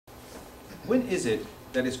when is it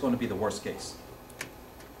that it's going to be the worst case?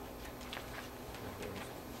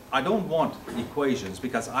 I don't want equations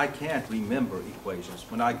because I can't remember equations.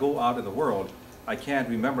 When I go out in the world, I can't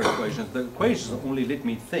remember equations. The equations only let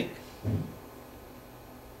me think.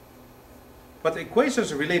 But the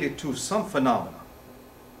equations are related to some phenomena.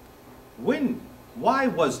 Why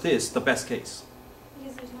was this the best case?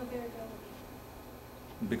 Because there's no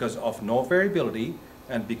variability. Because of no variability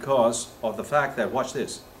and because of the fact that, watch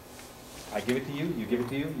this. I give it to you, you give it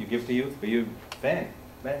to you, you give it to you, but you bang,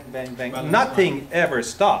 bang, bang, bang. Well, nothing ever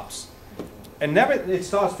stops. And never it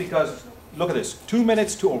stops because, look at this, 2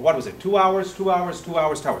 minutes to, or what was it, 2 hours, 2 hours, 2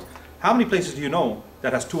 hours, 2 hours. How many places do you know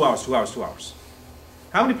that has 2 hours, 2 hours, 2 hours?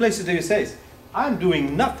 How many places do you say, I'm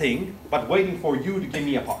doing nothing but waiting for you to give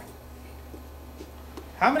me a part?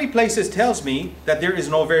 How many places tells me that there is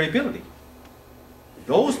no variability?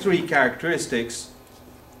 Those three characteristics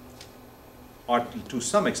are to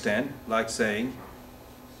some extent like saying,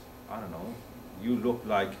 I don't know, you look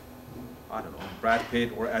like, I don't know, Brad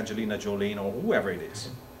Pitt or Angelina Jolie or whoever it is.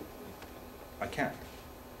 I can't.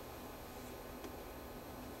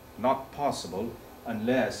 Not possible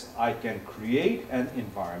unless I can create an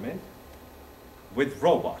environment with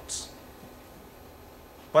robots,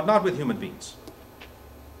 but not with human beings.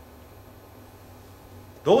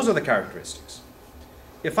 Those are the characteristics.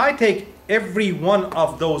 If I take every one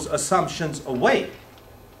of those assumptions away,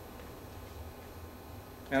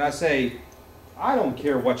 and I say, I don't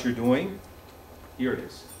care what you're doing, here it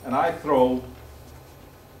is. And I throw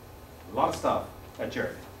a lot of stuff at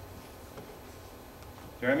Jeremy.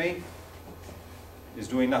 Jeremy is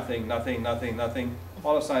doing nothing, nothing, nothing, nothing.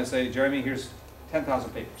 All of a sudden I say, Jeremy, here's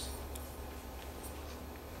 10,000 papers.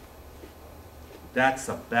 That's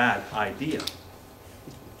a bad idea.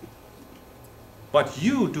 But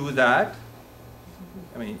you do that,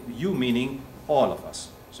 I mean, you meaning all of us.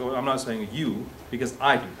 So I'm not saying you, because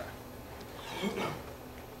I do that.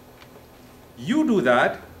 You do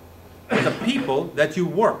that with the people that you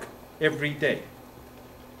work every day.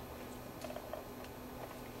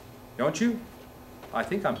 Don't you? I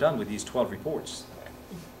think I'm done with these 12 reports.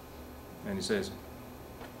 And he says,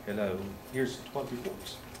 hello, here's 12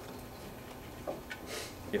 reports.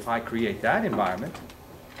 If I create that environment,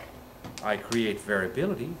 I create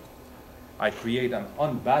variability, I create an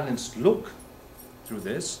unbalanced look through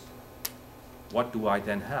this, what do I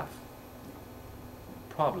then have?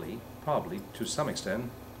 Probably, to some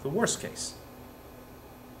extent, the worst case.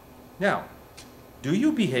 Now, do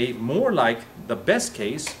you behave more like the best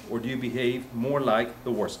case or do you behave more like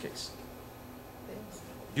the worst case?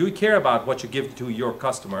 Do you care about what you give to your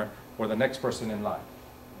customer or the next person in line?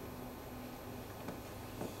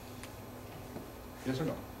 Yes or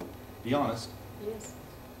no? Be honest. Yes.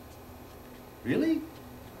 Really?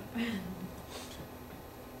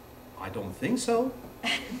 I don't think so.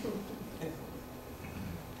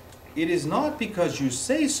 It is not because you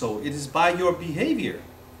say so, it is by your behavior.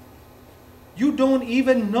 You don't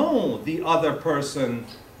even know the other person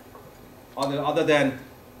other than,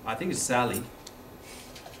 I think it's Sally.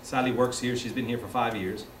 Sally works here, she's been here for 5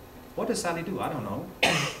 years. What does Sally do? I don't know.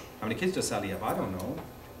 How many kids does Sally have? I don't know.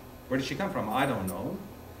 Where did she come from? I don't know.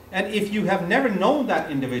 And if you have never known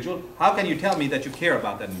that individual, how can you tell me that you care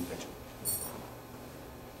about that individual?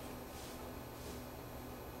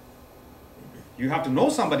 You have to know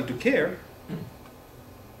somebody to care.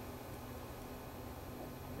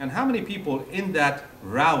 And how many people in that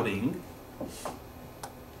routing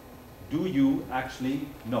do you actually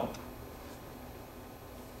know?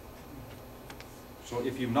 So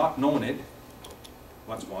if you've not known it,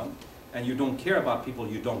 what's one? And you don't care about people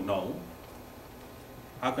you don't know,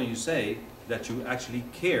 how can you say that you actually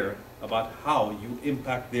care about how you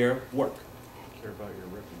impact their work? Care about your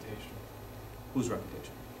reputation. Whose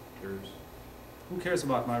reputation? Yours. Who cares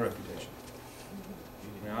about my reputation?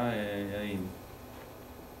 I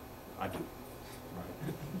do.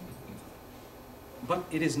 Right. But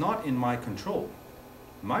it is not in my control.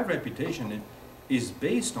 My reputation is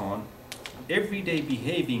based on every day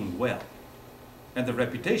behaving well. And the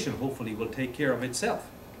reputation hopefully will take care of itself.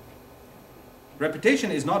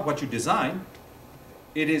 Reputation is not what you design.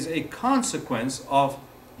 It is a consequence of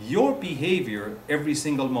your behavior every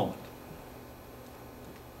single moment.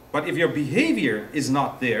 But if your behavior is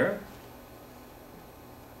not there,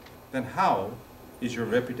 then how is your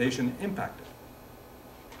reputation impacted?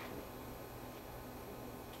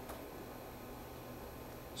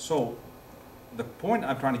 So the point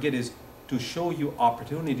I'm trying to get is to show you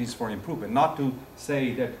opportunities for improvement, not to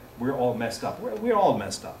say that we're all messed up. We're all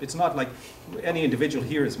messed up. It's not like any individual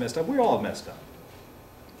here is messed up. We're all messed up.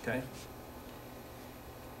 Okay?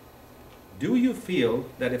 do you feel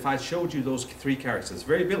that if I showed you those three characters,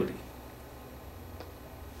 variability,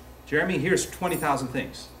 Jeremy, here's 20,000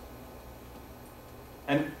 things.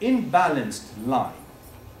 An imbalanced line.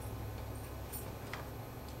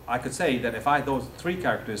 I could say that if I had those three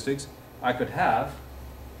characteristics, I could have,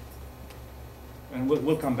 and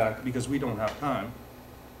we'll come back because we don't have time.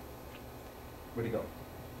 Where'd he go?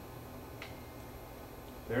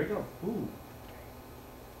 There you go. Ooh.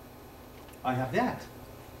 I have that.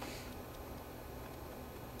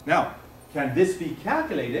 Now, can this be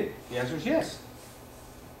calculated? The answer is yes.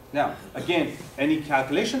 Now, again, any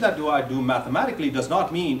calculation that I do mathematically does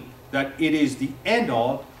not mean that it is the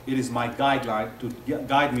end-all. It is my guideline to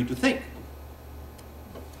guide me to think.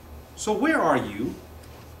 So where are you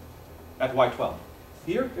at Y12?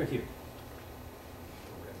 Here or here?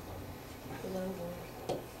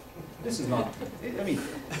 This is not, I mean,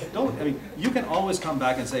 you can always come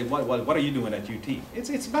back and say, what are you doing at UT?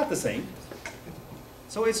 It's about the same.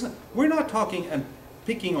 So we're not talking and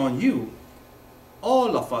picking on you.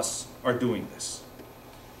 All of us are doing this.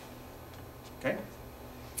 Okay?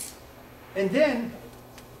 And then,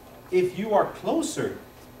 if you are closer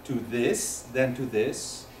to this than to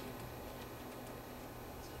this,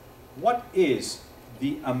 what is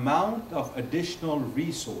the amount of additional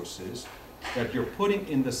resources that you're putting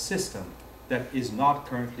in the system that is not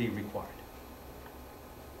currently required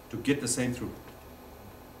to get the same throughput?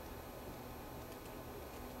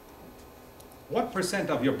 What percent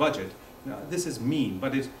of your budget, now this is mean,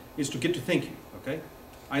 but it is to get to thinking, okay?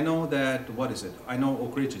 I know that, what is it? I know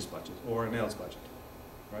Oak Ridge's budget, or Nell's budget,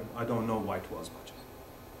 right? I don't know Y12's budget.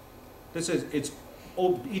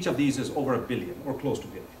 Each of these is over $1 billion, or close to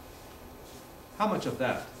 $1 billion. How much of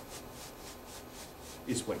that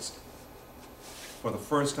is waste? For the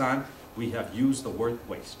first time, we have used the word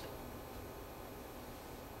waste.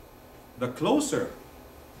 The closer,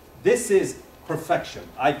 this is perfection.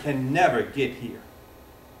 I can never get here.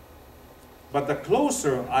 But the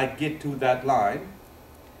closer I get to that line,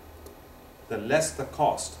 the less the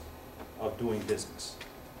cost of doing business.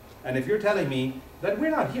 And if you're telling me that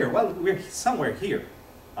we're not here, well, we're somewhere here,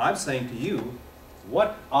 I'm saying to you,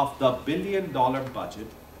 what of the $1 billion budget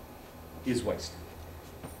is waste?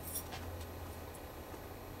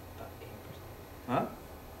 Huh?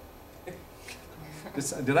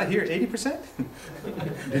 Did I hear 80%?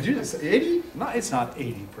 Did you say 80? No, it's not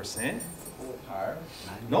 80%.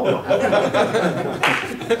 No, no.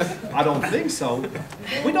 I don't think so.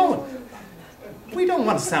 We don't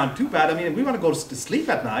want to sound too bad. I mean, we want to go to sleep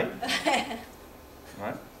at night. All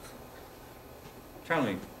right?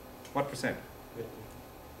 Charlene, what percent?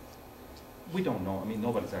 We don't know. I mean,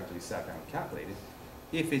 nobody's actually sat down and calculated.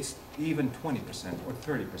 If it's even 20% or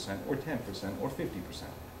 30% or 10% or 50%,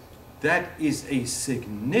 that is a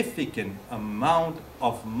significant amount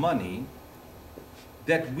of money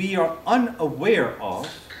that we are unaware of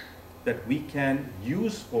that we can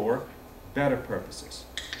use for better purposes,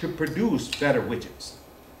 to produce better widgets,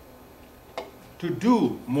 to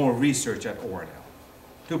do more research at O&L,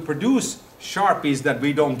 to produce Sharpies that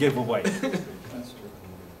we don't give away.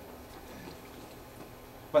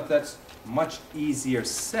 But that's much easier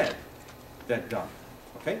said than done,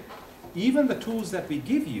 okay? Even the tools that we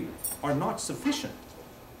give you are not sufficient.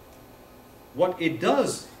 What it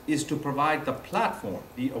does is to provide the platform,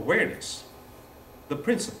 the awareness, the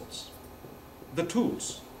principles, the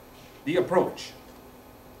tools, the approach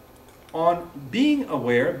on being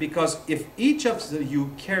aware, because if each of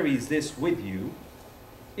you carries this with you,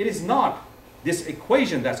 it is not this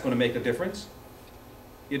equation that's going to make a difference.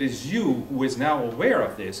 It is you who is now aware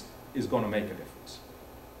of this is going to make a difference.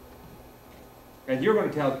 And you're going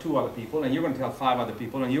to tell 2 other people, and you're going to tell 5 other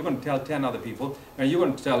people, and you're going to tell 10 other people, and you're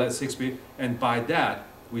going to tell 6 people, and by that,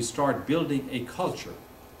 we start building a culture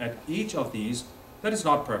at each of these that is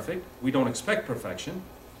not perfect. We don't expect perfection,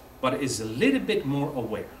 but is a little bit more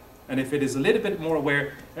aware. And if it is a little bit more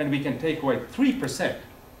aware, and we can take away 3%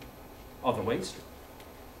 of the waste,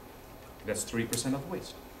 that's 3% of the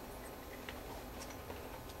waste.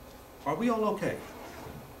 Are we all okay?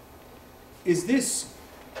 Is this,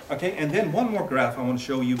 okay, and then one more graph I want to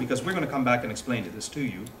show you, because we're going to come back and explain this to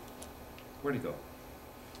you. Where'd it go?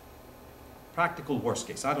 Practical worst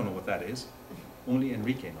case. I don't know what that is. Only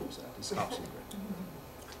Enrique knows that. It's top secret.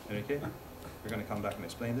 Enrique, we're going to come back and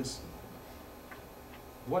explain this.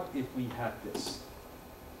 What if we had this?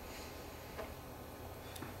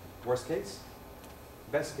 Worst case?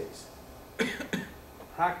 Best case?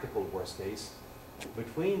 Practical worst case.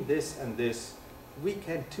 Between this and this, we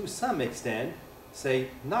can, to some extent, say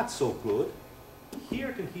not so good.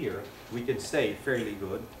 Here to here, we can say fairly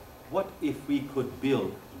good. What if we could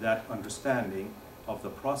build that understanding of the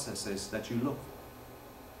processes that you look for.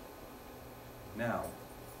 Now,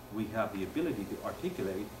 we have the ability to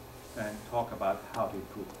articulate and talk about how to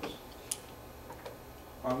improve this.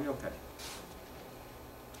 Are we okay?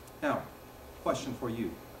 Now, question for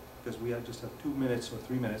you, because we just have 2 minutes or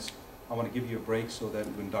 3 minutes. I want to give you a break so that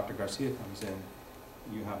when Dr. Garcia comes in,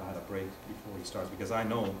 you have had a break before he starts, because I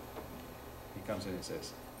know he comes in and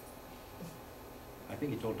says, I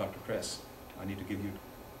think he told Dr. Kress, I need to give you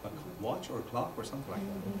a watch or a clock or something like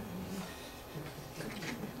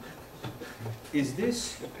that. Is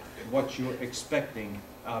this what you're expecting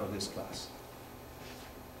out of this class?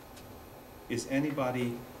 Is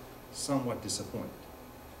anybody somewhat disappointed?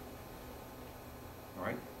 All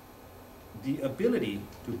right? The ability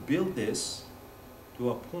to build this to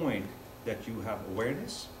a point that you have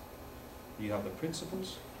awareness, you have the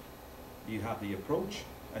principles, you have the approach,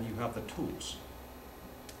 and you have the tools.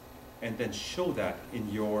 And then show that in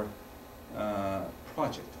your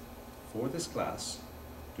project for this class,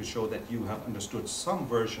 to show that you have understood some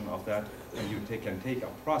version of that, and you can take a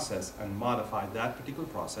process and modify that particular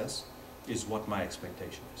process, is what my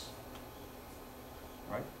expectation is.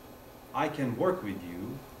 Right? I can work with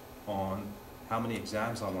you on how many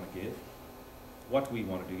exams I want to give, what we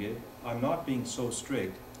want to give. I'm not being so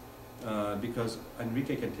strict because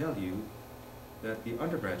Enrique can tell you that the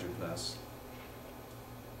undergraduate class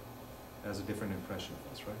has a different impression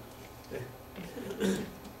of us, right?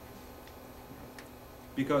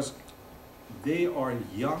 Because they are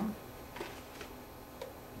young,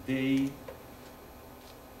 they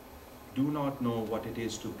do not know what it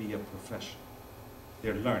is to be a professional.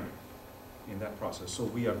 They're learning in that process. So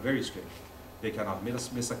we are very strict. They cannot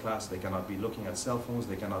miss a class, they cannot be looking at cell phones,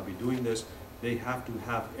 they cannot be doing this. They have to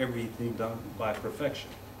have everything done by perfection.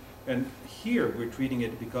 And here we're treating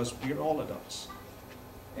it because we're all adults.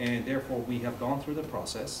 And therefore we have gone through the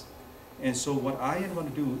process. And so what I am going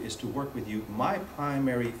to do is to work with you. My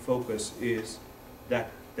primary focus is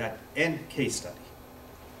that end case study.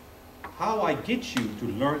 How I get you to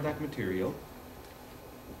learn that material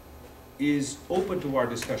is open to our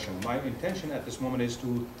discussion. My intention at this moment is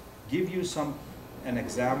to give you an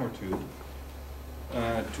exam or two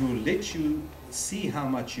to let you see how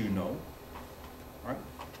much you know, right?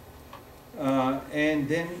 And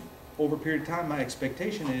then over a period of time, my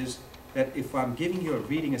expectation is that if I'm giving you a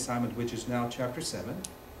reading assignment, which is now chapter 7,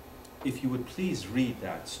 if you would please read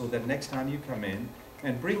that, so that next time you come in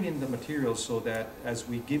and bring in the material, so that as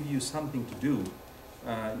we give you something to do,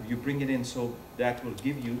 you bring it in, so that will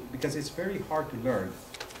give you, because it's very hard to learn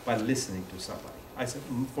by listening to somebody. I said,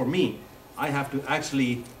 for me, I have to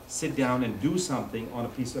actually sit down and do something on a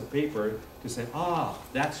piece of paper to say, ah,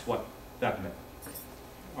 that's what that meant.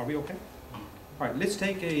 Are we okay? All right, let's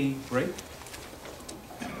take a break.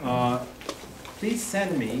 Please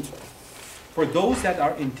send me, for those that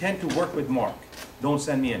are intent to work with Mark, don't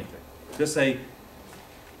send me anything. Just say,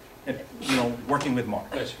 you know, working with Mark.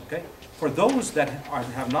 Okay? For those that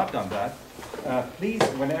have not done that, please,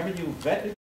 whenever you vet it,